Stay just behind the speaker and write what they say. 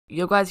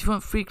Yo guys, if you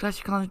want free Clash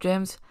of Clans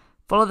gems,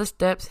 follow the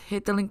steps,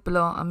 hit the link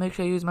below, and make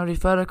sure you use my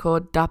referral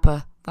code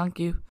DAPA. Thank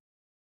you.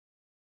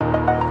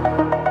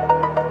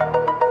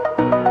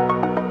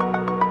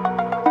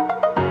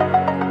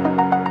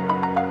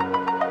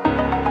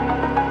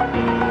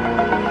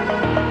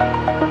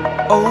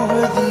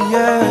 Over the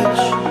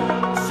edge,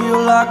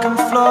 feel like I'm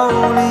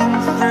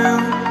floating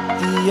through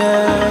the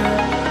air.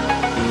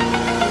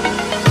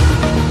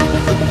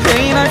 The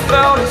pain I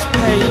felt is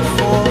paid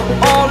for,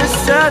 all is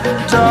said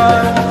and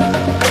done.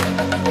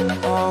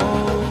 Oh,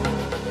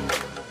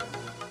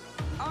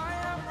 I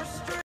am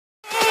restricted.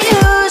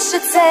 You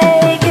should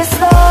take it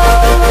slow.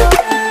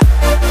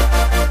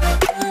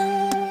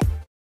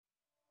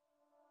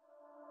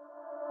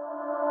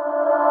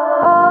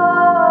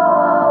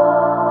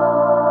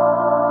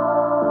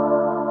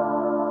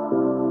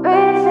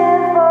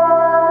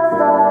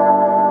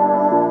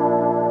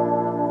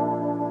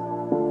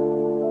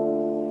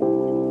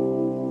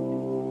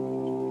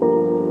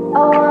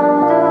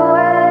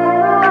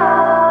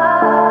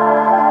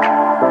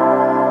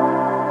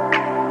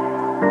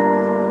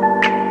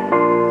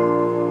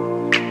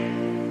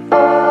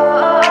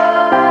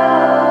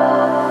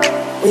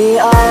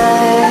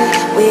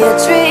 We are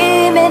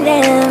dreaming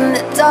in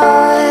the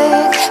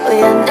dark. We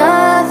are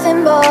nothing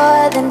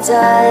more than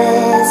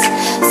dust.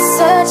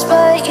 Search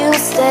but you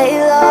stay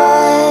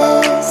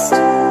lost.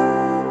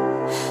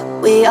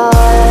 We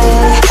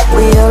are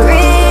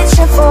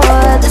reaching for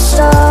the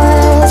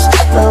stars,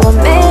 but we're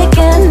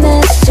making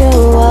this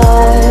too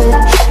hard.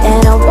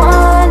 And I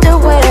wonder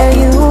where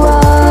you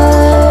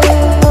are,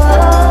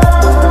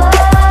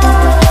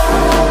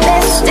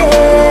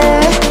 mysterious.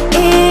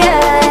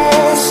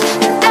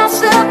 That's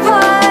the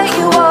part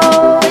you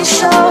always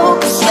show,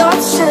 'cause you're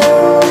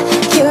too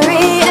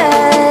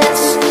curious.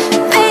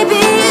 Maybe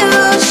you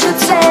should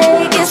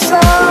take it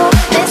slow,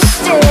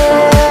 mysterious.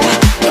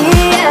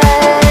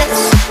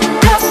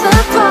 That's the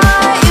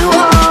part you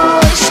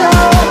always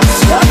show,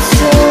 'cause you're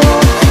too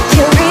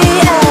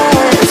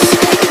curious.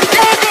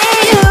 Maybe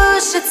you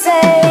should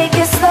take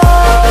it slow.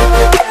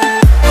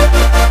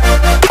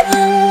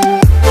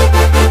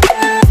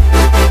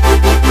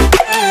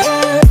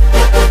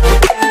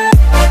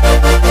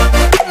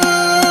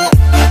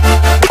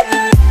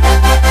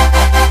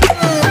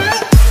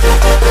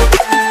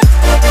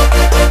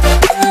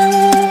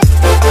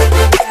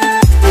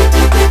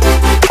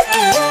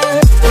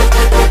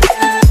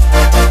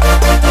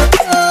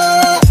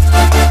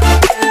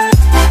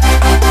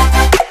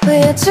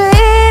 We're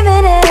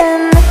dreaming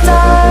in the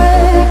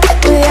dark.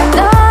 We are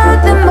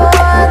nothing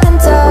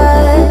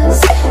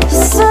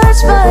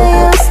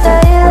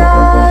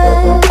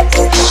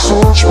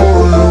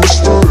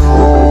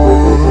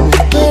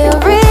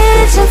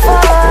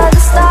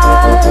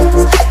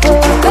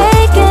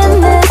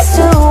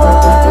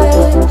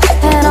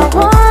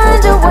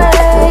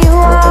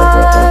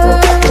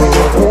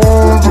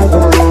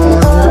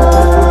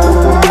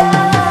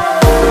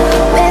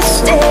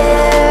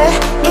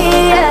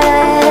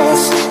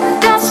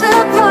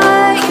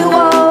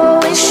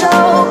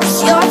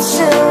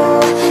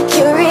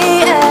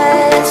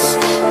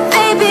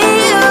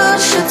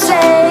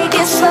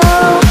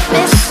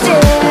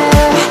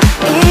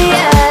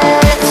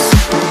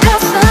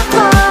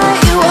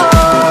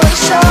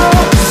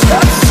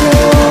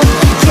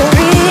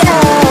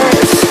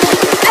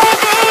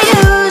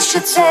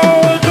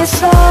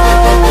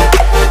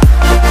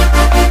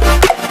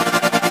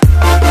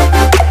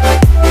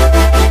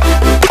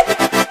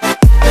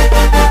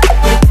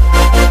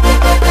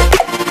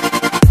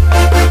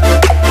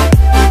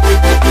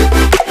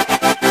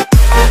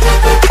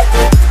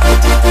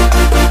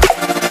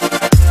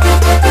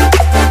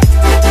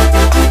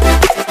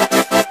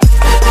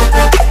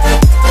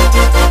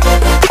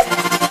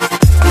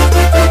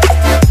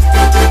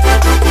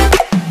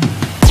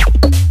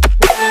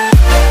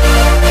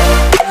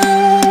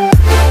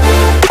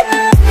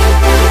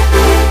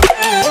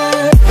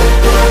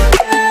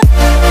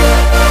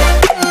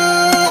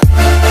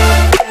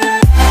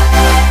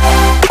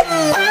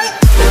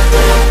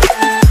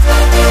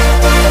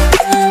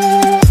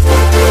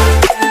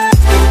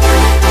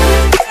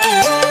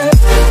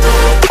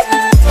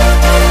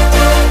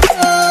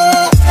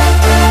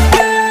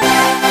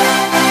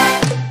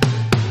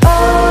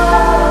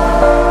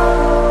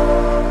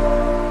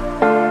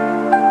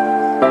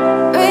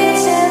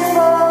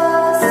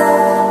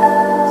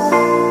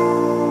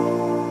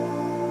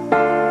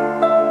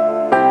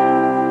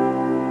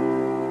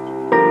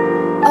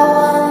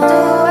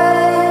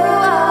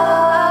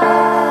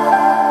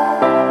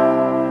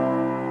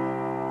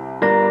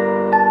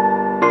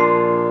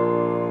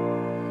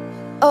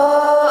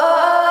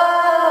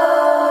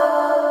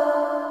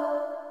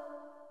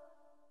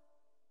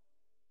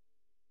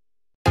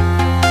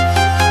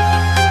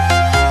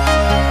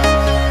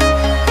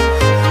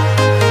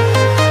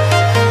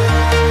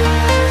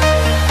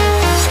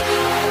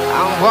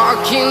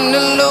Walking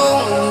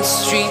alone, the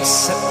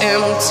streets are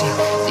empty.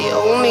 The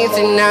only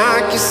thing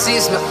I can see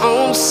is my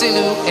own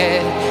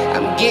silhouette.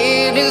 I'm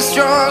getting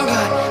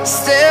stronger,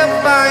 step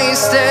by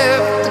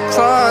step. The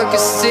clock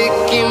is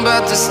ticking,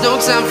 but there's no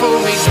time for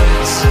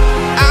regrets.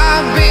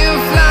 I've been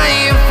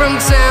flying from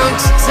town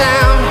to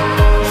town,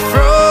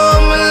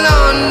 from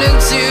London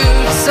to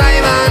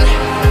Taiwan.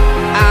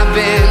 I've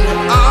been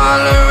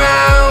all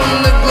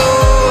around the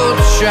globe,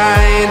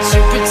 trying to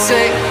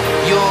protect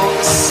your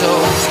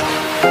soul.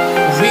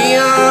 We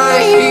are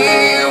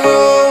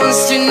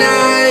heroes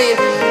tonight.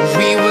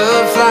 We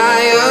will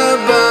fly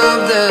above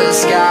the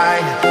sky.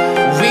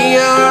 We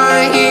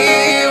are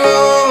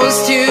heroes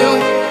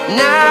tonight.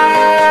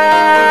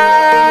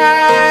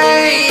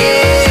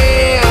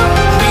 Yeah.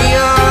 We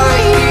are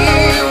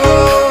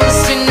heroes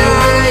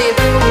tonight.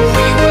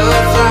 We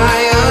will fly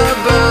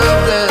above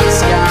the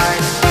sky.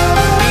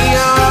 We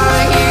are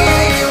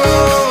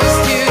heroes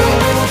tonight.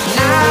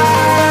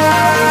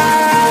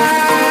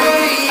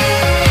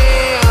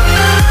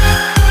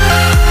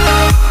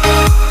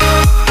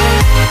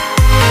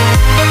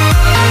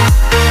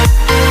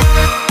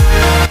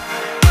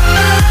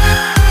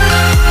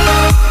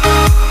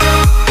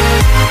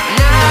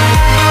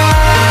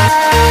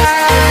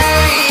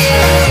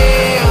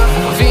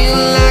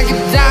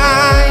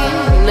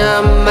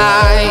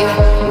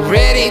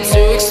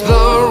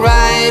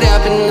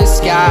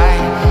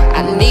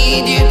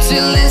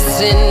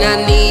 I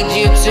need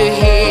you to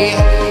hear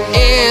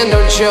and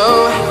don't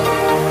show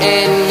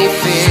any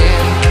fear.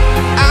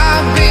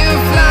 I've been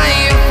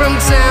flying from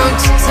town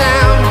to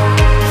town,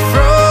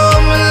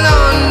 from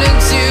London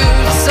to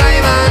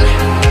Taiwan.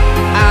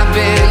 I've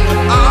been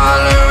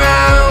all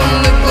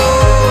around the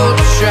globe,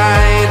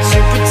 trying to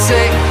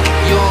protect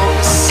your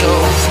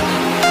soul.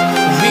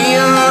 We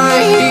are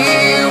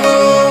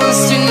heroes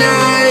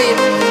tonight.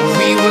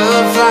 We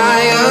will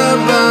fly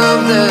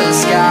above the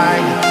sky.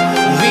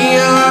 We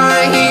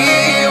are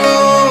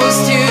heroes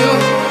tonight.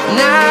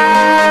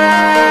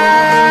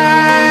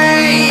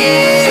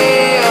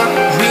 Yeah.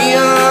 We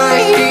are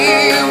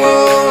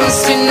heroes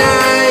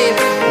tonight.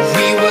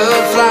 We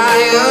will fly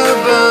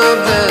above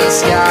the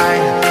sky.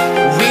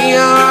 We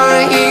are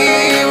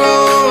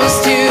heroes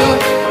tonight.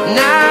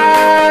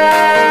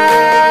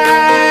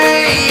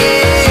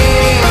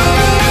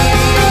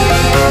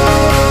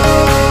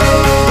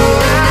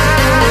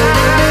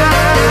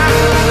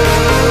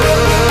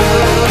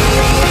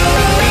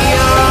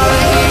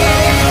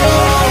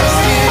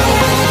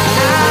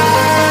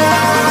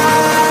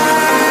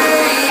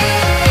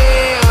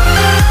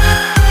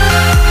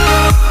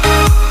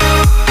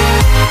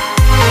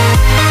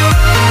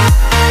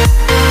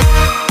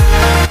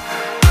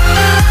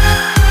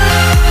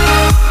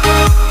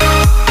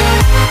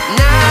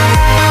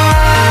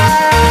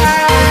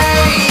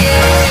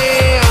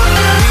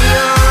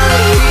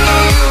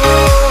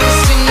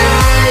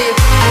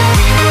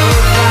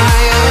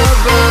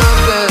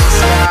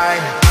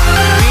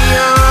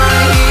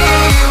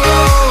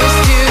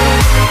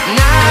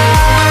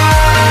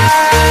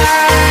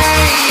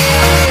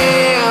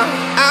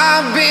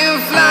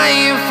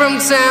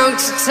 Town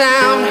to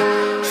town,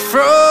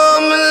 from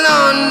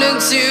London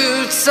to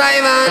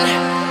Taiwan.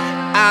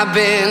 I've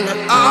been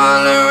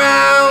all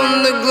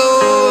around the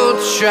globe,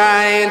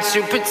 trying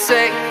to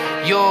protect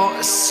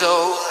your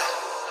soul.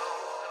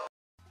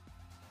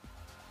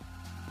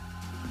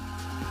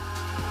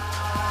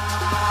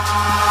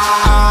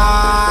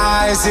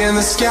 Eyes in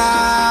the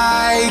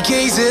sky,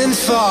 gazing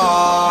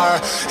far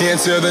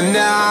into the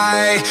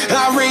night.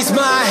 I raise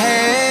my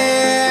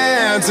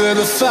hand to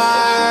the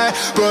fire,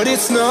 but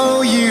it's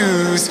no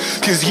use,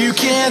 'cause you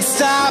can't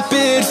stop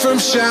it from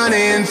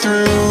shining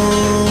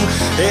through.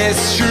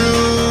 It's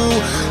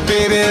true,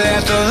 baby,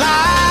 let the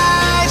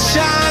light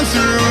shine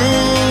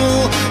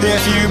through.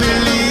 If you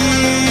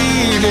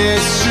believe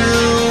it's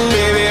true,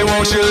 baby,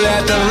 won't you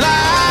let the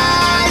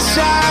light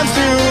shine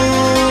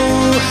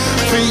through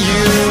for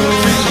you,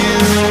 for you,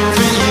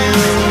 for you,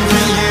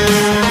 for you,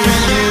 for you, for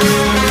you,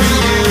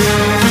 for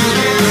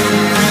you,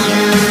 for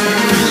you,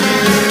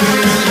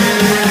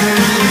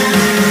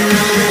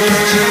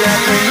 won't you let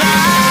the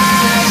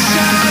light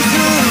shine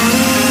through?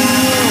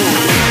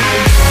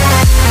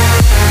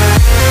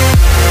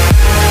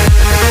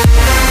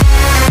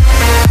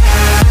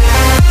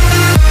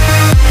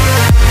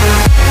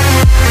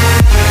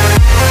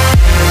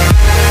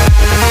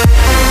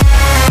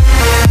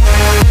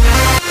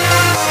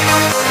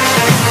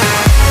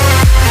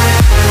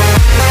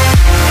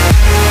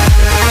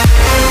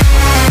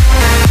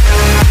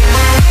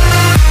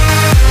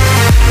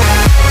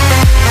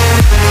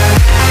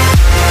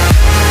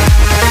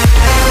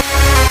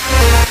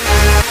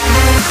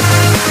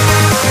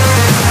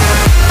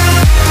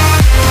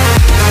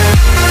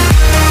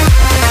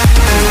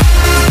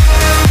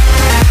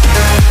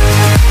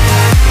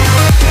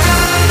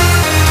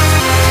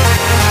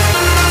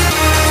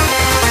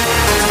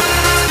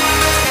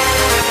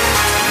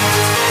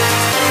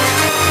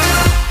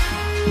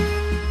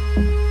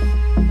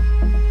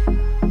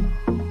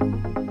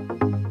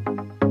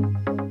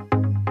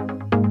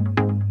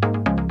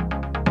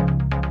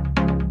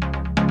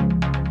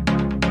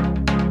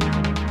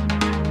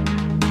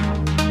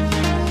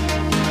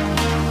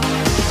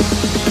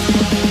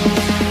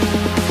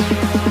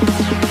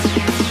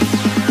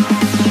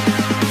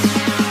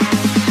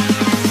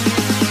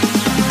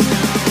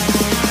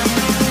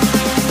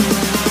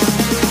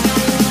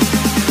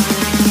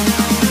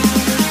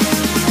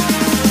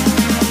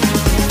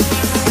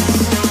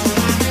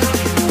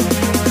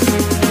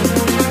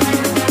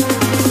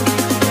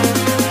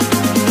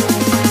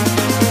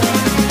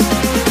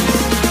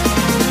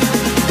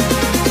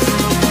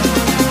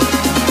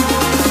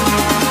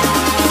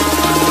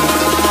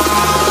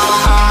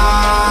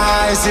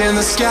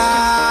 the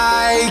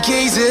sky,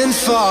 gazing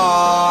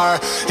far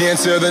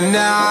into the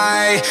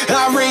night.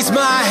 I raise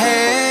my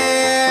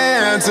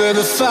hand to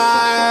the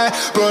fire,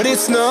 but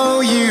it's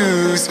no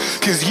use,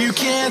 'cause you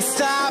can't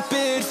stop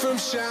it from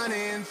shining.